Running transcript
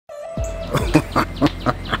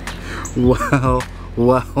Well,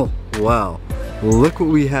 well, look what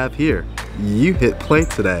we have here. You hit play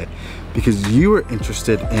today because you were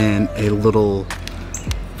interested in a little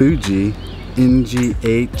Fuji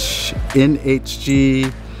NHG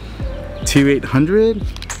 2800.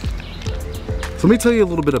 So let me tell you a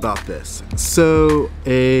little bit about this. So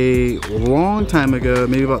a long time ago,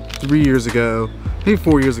 maybe about 3 years ago, maybe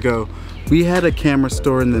 4 years ago, we had a camera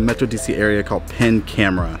store in the Metro DC area called Pen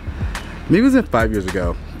Camera. Maybe it was 5 years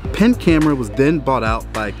ago. Pen Camera was then bought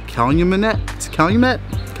out by Calumet?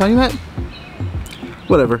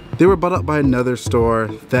 Whatever. They were bought out by another store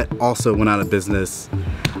that also went out of business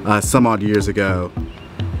some odd years ago.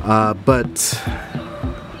 I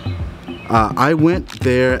went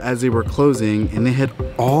there as they were closing and they had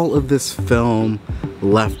all of this film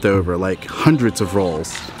left over, like hundreds of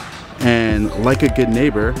rolls. And like a good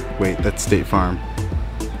neighbor, wait, that's State Farm.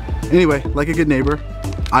 Anyway, like a good neighbor,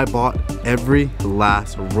 I bought every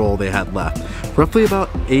last roll they had left. Roughly about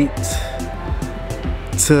 8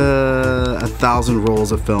 to 1,000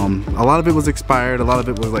 rolls of film. A lot of it was expired, a lot of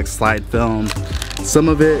it was like slide film. Some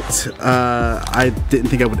of it I didn't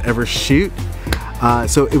think I would ever shoot.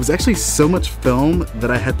 So it was actually so much film that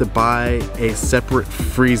I had to buy a separate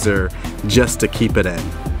freezer just to keep it in.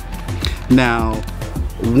 Now,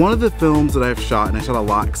 one of the films that I've shot, and I shot a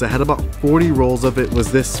lot because I had about 40 rolls of it,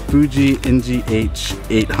 was this Fuji NHG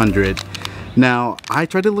 800. Now, I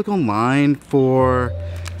tried to look online for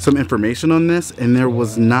some information on this and there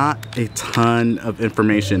was not a ton of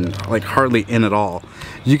information, like hardly in at all.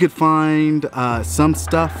 You could find some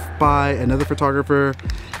stuff by another photographer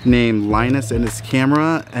named Linus and his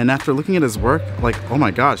camera, and after looking at his work, like, oh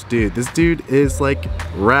my gosh, dude, this dude is like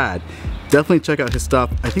rad. Definitely check out his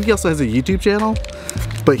stuff. I think he also has a YouTube channel,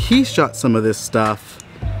 but he shot some of this stuff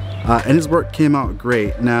and his work came out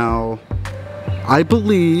great. Now, I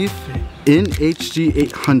believe NHG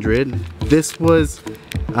 800, this was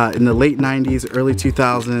in the late 90s, early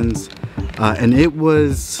 2000s, and it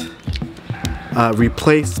was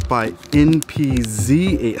replaced by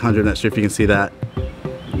NPZ 800. Not sure if you can see that.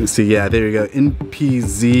 Let's see, yeah, there you go,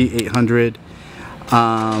 NPZ 800.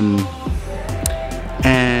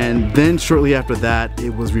 And then shortly after that,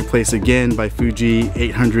 it was replaced again by Fuji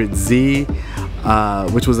 800Z,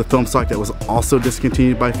 which was a film stock that was also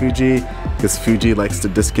discontinued by Fuji, because Fuji likes to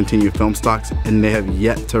discontinue film stocks and they have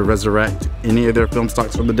yet to resurrect any of their film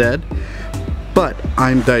stocks from the dead. But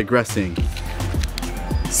I'm digressing.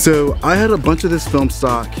 So I had a bunch of this film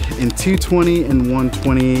stock in 220 and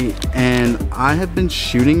 120, and I have been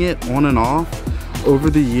shooting it on and off over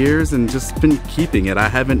the years and just been keeping it. I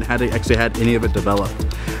haven't actually had any of it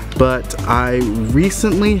developed, but I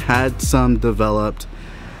recently had some developed,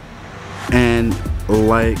 and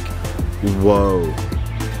like, whoa,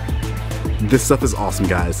 this stuff is awesome,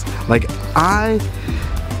 guys. Like, I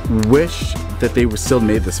wish that they were still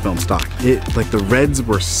made this film stock. Like, the reds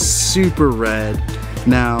were super red.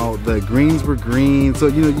 Now, the greens were green. So,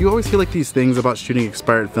 you know, you always hear like these things about shooting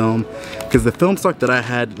expired film, because the film stock that I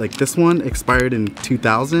had, like this one, expired in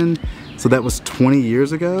 2000. So that was 20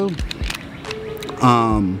 years ago.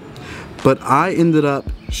 But I ended up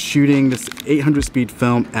shooting this 800 speed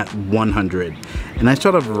film at 100. And I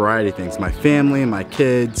shot a variety of things. My family, my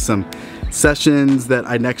kids, some sessions that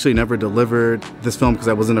I actually never delivered this film because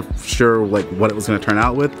I wasn't sure like what it was going to turn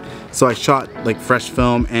out with. So I shot like fresh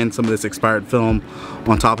film and some of this expired film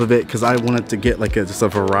on top of it because I wanted to get like just a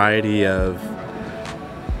variety of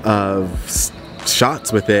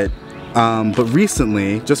shots with it. But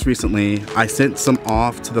just recently, I sent some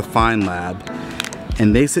off to the Fine Lab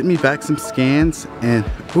and they sent me back some scans, and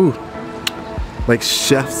ooh, like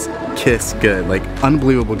chef's kiss good, like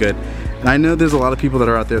unbelievable good. And I know there's a lot of people that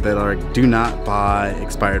are out there that are do not buy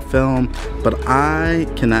expired film, but I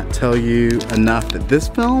cannot tell you enough that this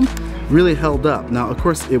film really held up. Now, of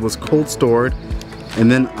course, it was cold stored, and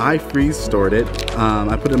then I freeze stored it.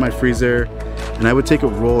 I put it in my freezer, and I would take a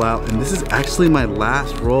roll out, and this is actually my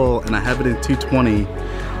last roll, and I have it in 220.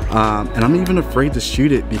 And I'm even afraid to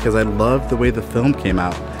shoot it because I love the way the film came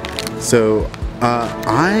out. So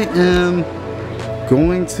I am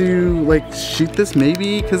going to like shoot this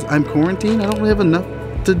maybe because I'm quarantined. I don't really have enough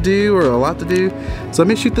to do or a lot to do. So I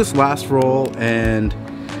may shoot this last roll and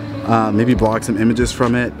maybe blog some images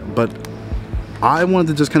from it. But I wanted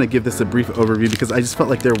to just kind of give this a brief overview because I just felt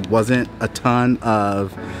like there wasn't a ton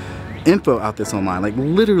of info out this online. Like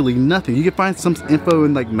literally nothing. You could find some info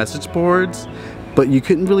in like message boards, but you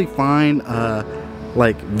couldn't really find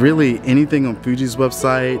like really anything on Fuji's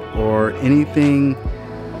website or anything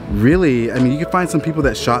really. I mean, you could find some people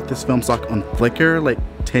that shot this film stock on Flickr like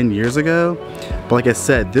 10 years ago, but like I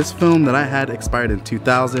said, this film that I had expired in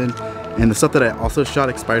 2000, And the stuff that I also shot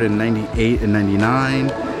expired in 98 and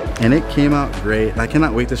 99, and it came out great. I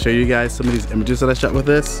cannot wait to show you guys some of these images that I shot with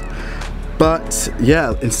this. But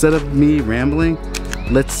yeah, instead of me rambling,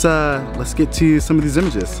 let's get to some of these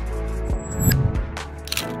images.